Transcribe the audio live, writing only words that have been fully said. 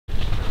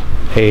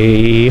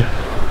Hey,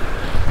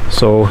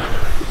 so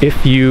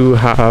if you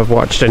have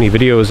watched any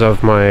videos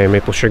of my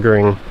maple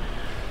sugaring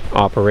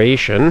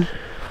operation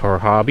or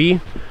hobby,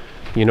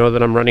 you know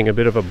that I'm running a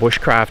bit of a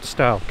bushcraft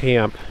style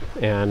camp,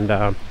 and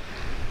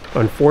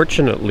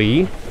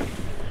unfortunately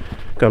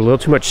got a little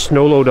too much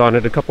snow load on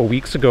it a couple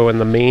weeks ago,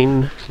 and the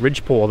main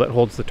ridgepole that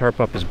holds the tarp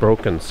up is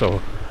broken.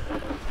 So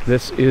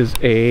this is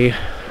a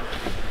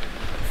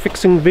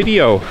fixing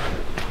video.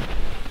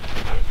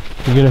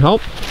 You gonna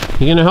help?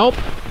 You gonna help?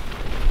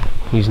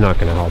 He's not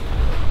gonna help.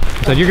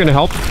 I said you're gonna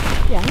help?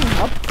 Yeah, I'm gonna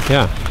help.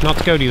 Yeah, not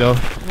Scouty though.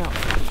 No.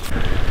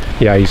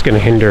 Yeah, he's gonna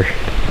hinder.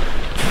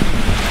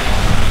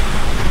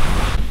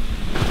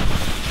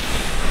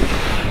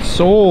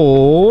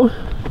 So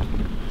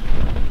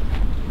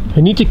I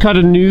need to cut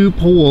a new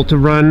pole to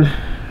run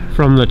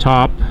from the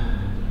top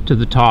to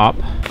the top.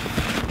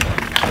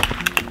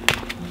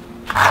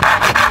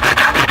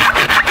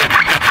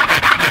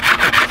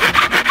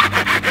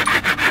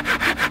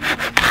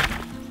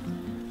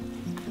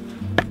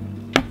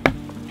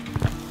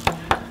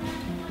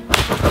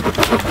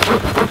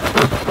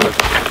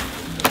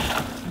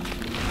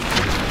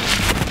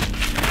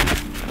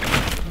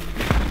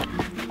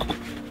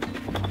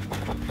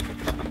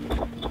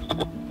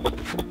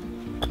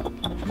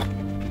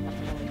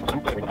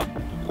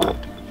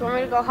 Do you want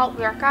me to go help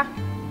Mirka?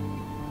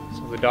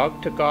 So the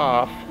dog took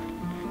off.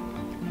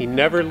 He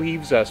never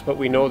leaves us, but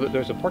we know that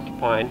there's a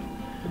porcupine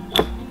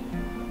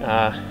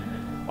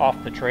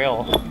off the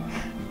trail,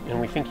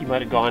 and we think he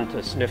might have gone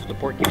to sniff the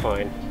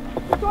porcupine.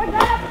 So I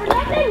got up for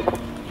nothing!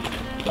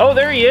 Oh,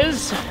 there he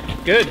is!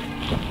 Good.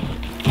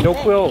 No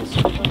quills.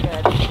 We're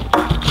good.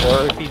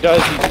 Or if he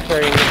does, he's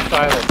carrying in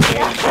silence.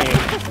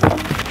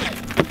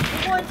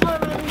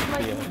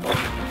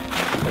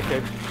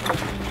 Okay.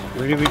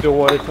 Really don't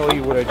want to tell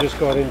you what I just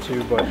got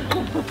into, but...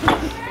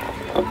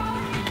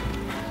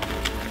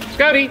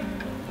 Scouty!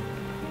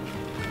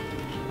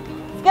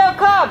 Scout,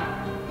 come!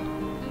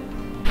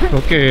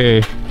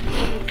 Okay.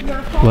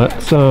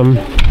 Let's,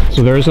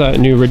 so there's that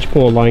new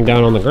ridgepole lying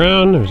down on the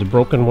ground. There's a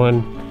broken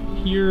one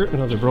here,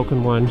 another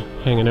broken one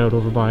hanging out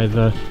over by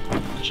the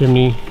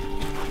chimney.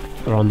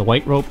 They're on the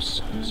white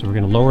ropes, so we're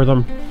going to lower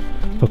them,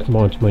 hook them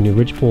onto my new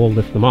ridgepole,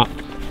 lift them up.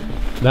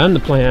 Then the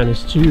plan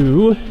is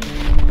to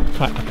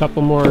cut a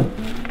couple more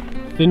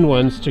thin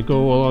ones to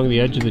go along the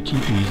edge of the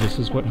teepees. This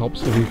is what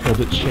helps the roof hold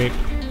its shape.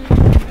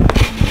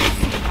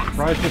 I'm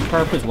surprised this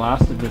tarp has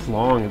lasted this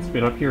long. It's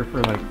been up here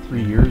for like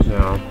 3 years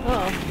now.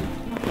 Oh.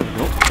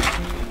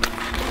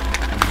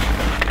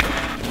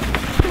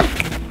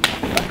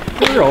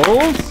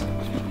 Girls,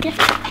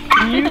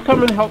 can you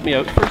come and help me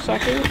out for a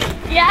second?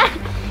 Yeah.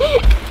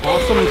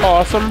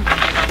 Awesome.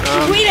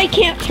 Wait, I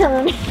can't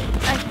turn.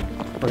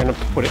 We're gonna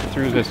put it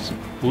through this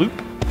loop.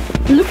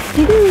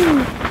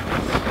 Loop-de-doo.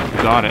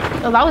 Got it.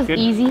 Oh, that was Good.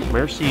 easy.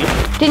 Merci.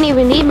 Didn't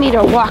even need me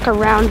to walk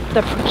around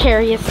the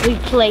precariously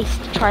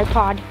placed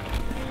tripod.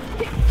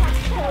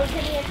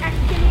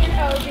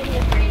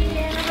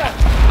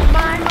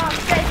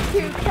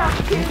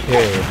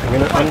 Okay, I'm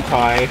gonna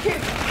untie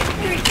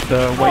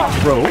the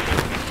white rope.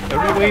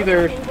 Every way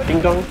there,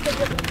 ding dong.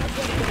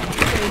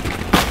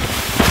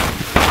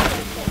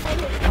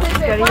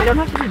 You don't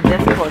have to be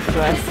this close to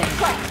us.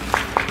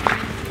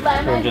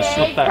 And just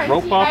slip that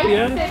rope off the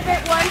end.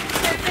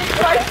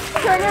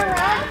 Turn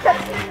around,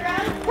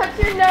 touch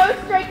your nose,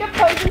 strike a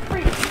pose and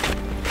freeze.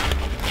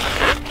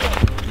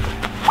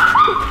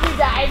 You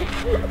died.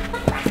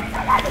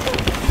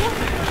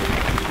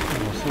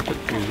 We'll slip it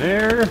through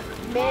there.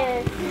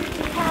 Miss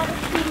Susie had a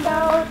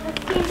steamboat, the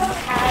steamboat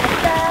had a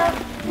bell.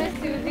 Miss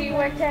Susie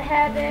went to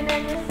heaven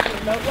and the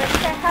steamboat went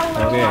to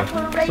hello.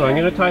 Okay, so I'm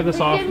gonna tie this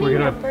off. We're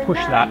gonna push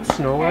that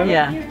snow out.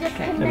 Yeah.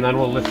 Okay. And then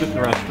we'll lift it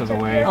the rest of the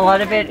way. A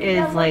lot of it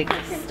is like,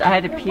 I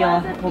had to peel a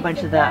whole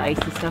bunch of the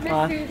icy stuff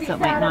off, so it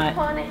might not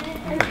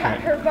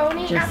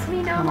just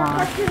come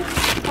off.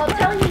 I'll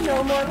tell you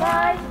no more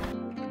lies.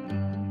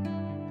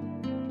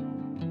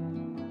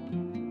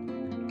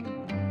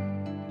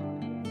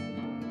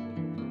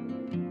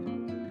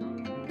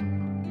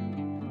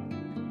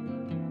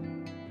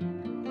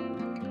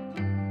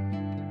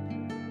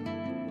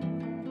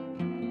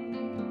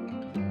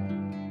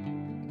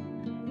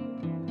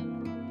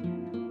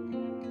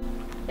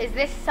 Is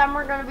this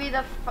summer going to be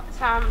the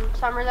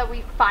summer that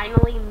we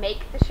finally make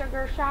the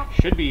sugar shack?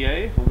 Should be,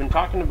 eh? We've been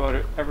talking about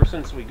it ever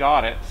since we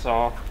got it,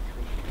 so...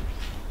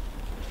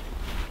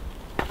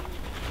 I'm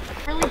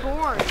really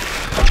bored.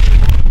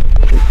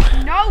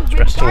 No,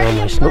 Resting on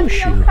my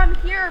snowshoe. Come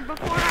here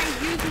before I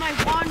use my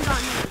wand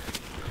on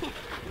you.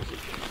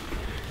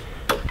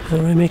 How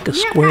do I make a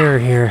square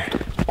here?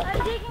 I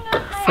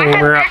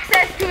have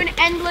access to an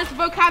endless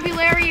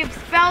vocabulary of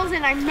spells,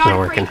 and I'm not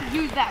afraid to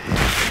use them.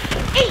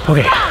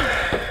 Okay.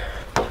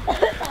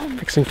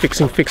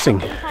 Fixing.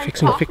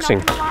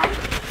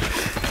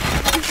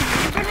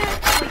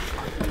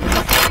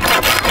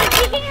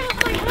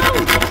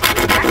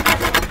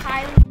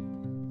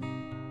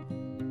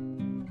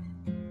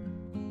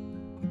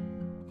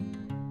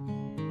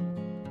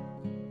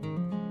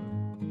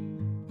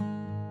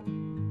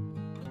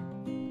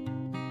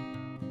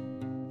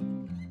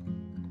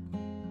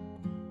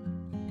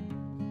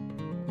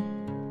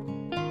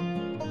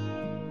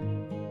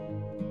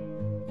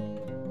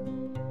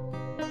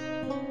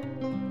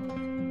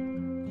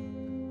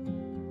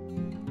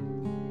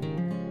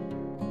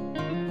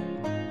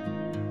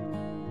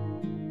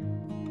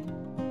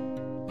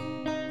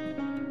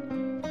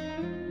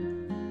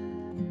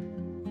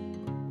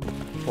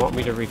 want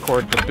me to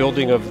record the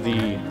building of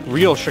the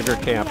real sugar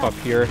camp up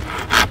here,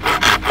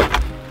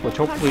 which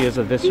hopefully is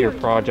a this year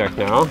project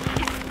now,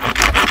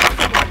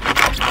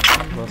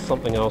 unless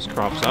something else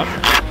crops up.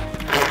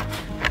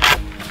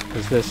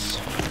 Because this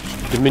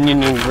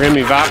Dominion and Grimm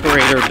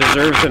evaporator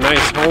deserves a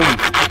nice home.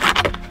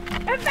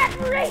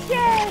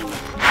 Evaporation!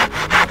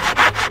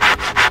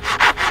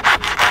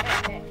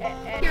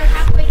 You're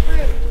halfway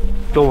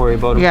through. Don't worry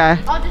about them. Yeah,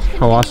 I'll just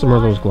How awesome are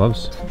those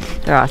gloves?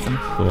 they're awesome.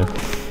 Yeah.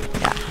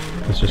 Yeah.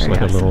 It's just Very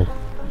like awesome. a little,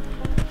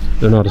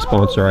 they're not a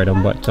sponsor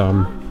item, but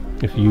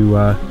if you,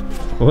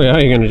 oh yeah,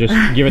 you're gonna just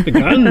give it the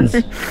guns.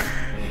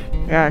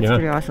 Yeah, it's Yeah.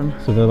 pretty awesome.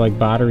 So they're like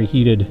battery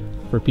heated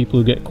for people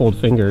who get cold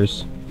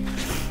fingers.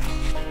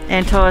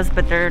 And toes,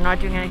 but they're not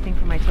doing anything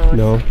for my toes.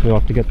 No, you'll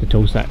have to get the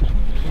toe set.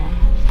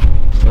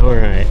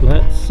 Alright,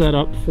 let's set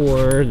up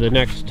for the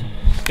next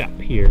step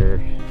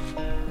here.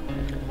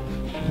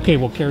 Okay,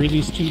 we'll carry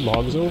these 2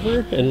 logs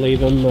over and lay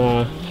them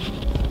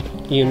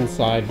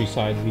inside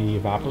beside the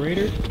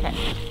evaporator. Okay.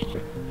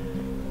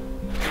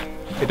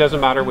 It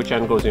doesn't matter which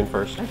end goes in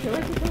first. I feel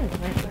like it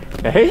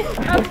does. Hey?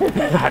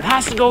 That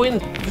has to go in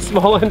the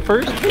small end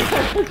first?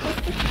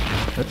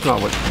 That's not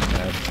what she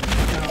said.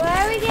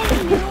 Why are we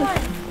getting new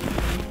ones?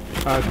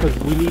 Because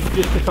we need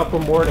just a couple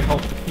more to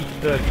help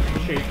keep the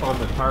shape on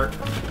the tart.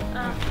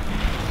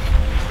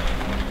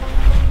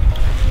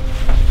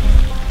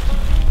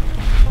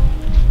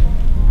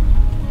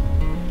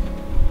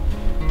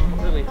 Don't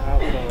really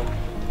have anything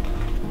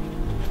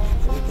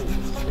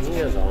to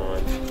stand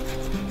on.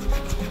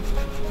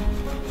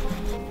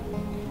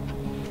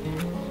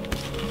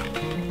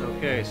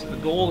 Okay, so the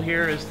goal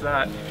here is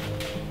that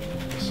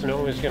the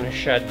snow is going to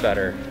shed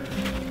better.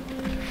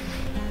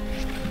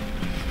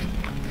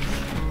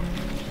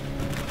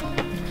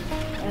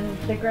 And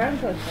the ground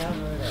goes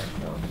down over there,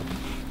 so.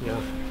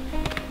 Yeah.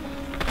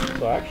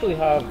 So I actually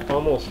have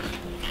almost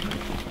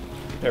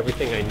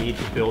everything I need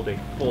to build a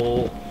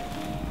full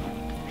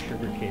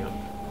sugar camp.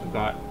 I've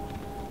got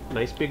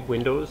nice big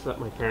windows that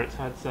my parents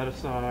had set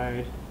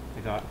aside. I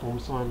got home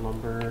sawn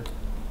lumber.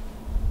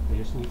 I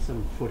just need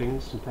some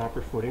footings, some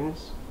proper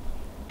footings.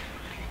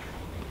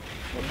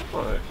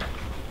 Alright.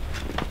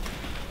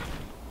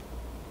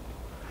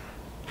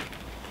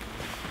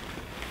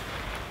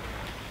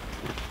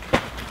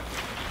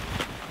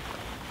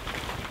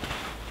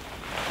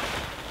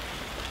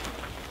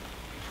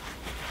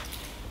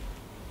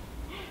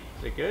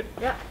 Is it good?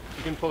 Yeah.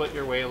 You can pull it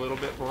your way a little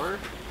bit more.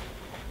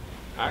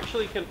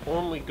 Actually can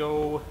only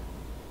go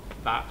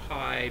that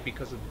high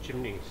because of the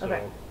chimney, so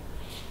Okay.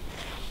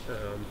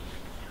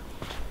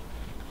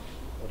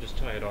 I'll just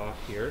tie it off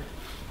here.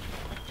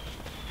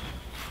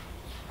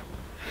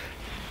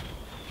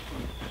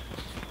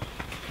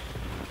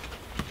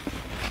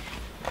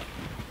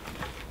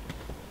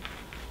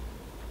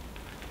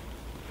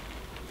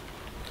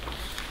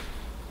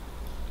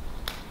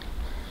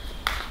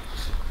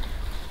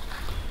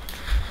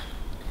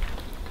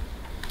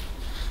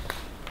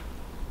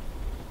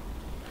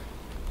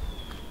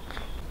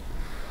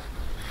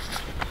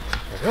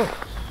 There we go.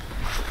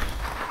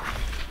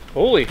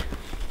 Holy!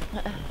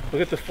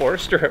 Look at the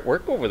forester at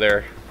work over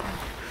there.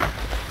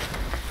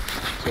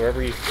 So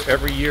every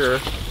year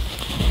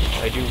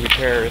I do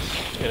repairs,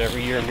 and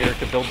every year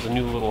America builds a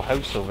new little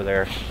house over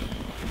there.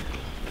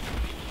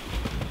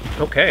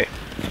 Okay.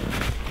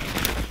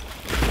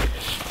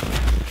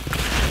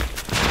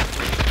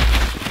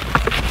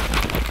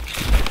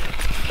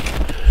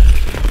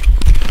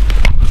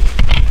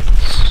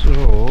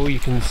 So you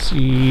can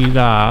see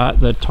that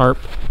the tarp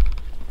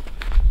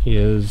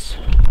is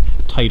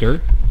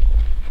tighter.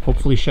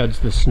 Hopefully sheds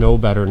the snow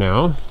better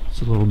now.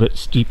 It's a little bit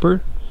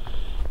steeper.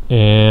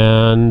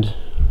 And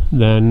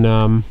then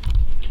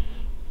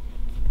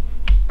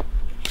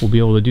we'll be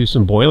able to do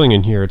some boiling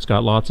in here. It's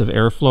got lots of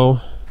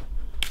airflow.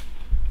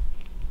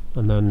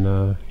 And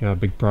then yeah, a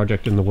big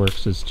project in the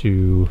works is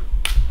to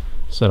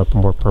set up a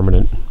more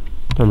permanent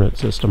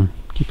system.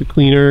 Keep it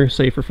cleaner,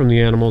 safer from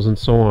the animals, and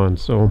so on.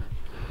 So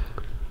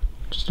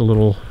just a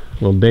little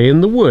day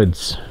in the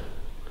woods.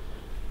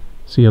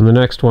 See you on the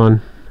next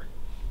one.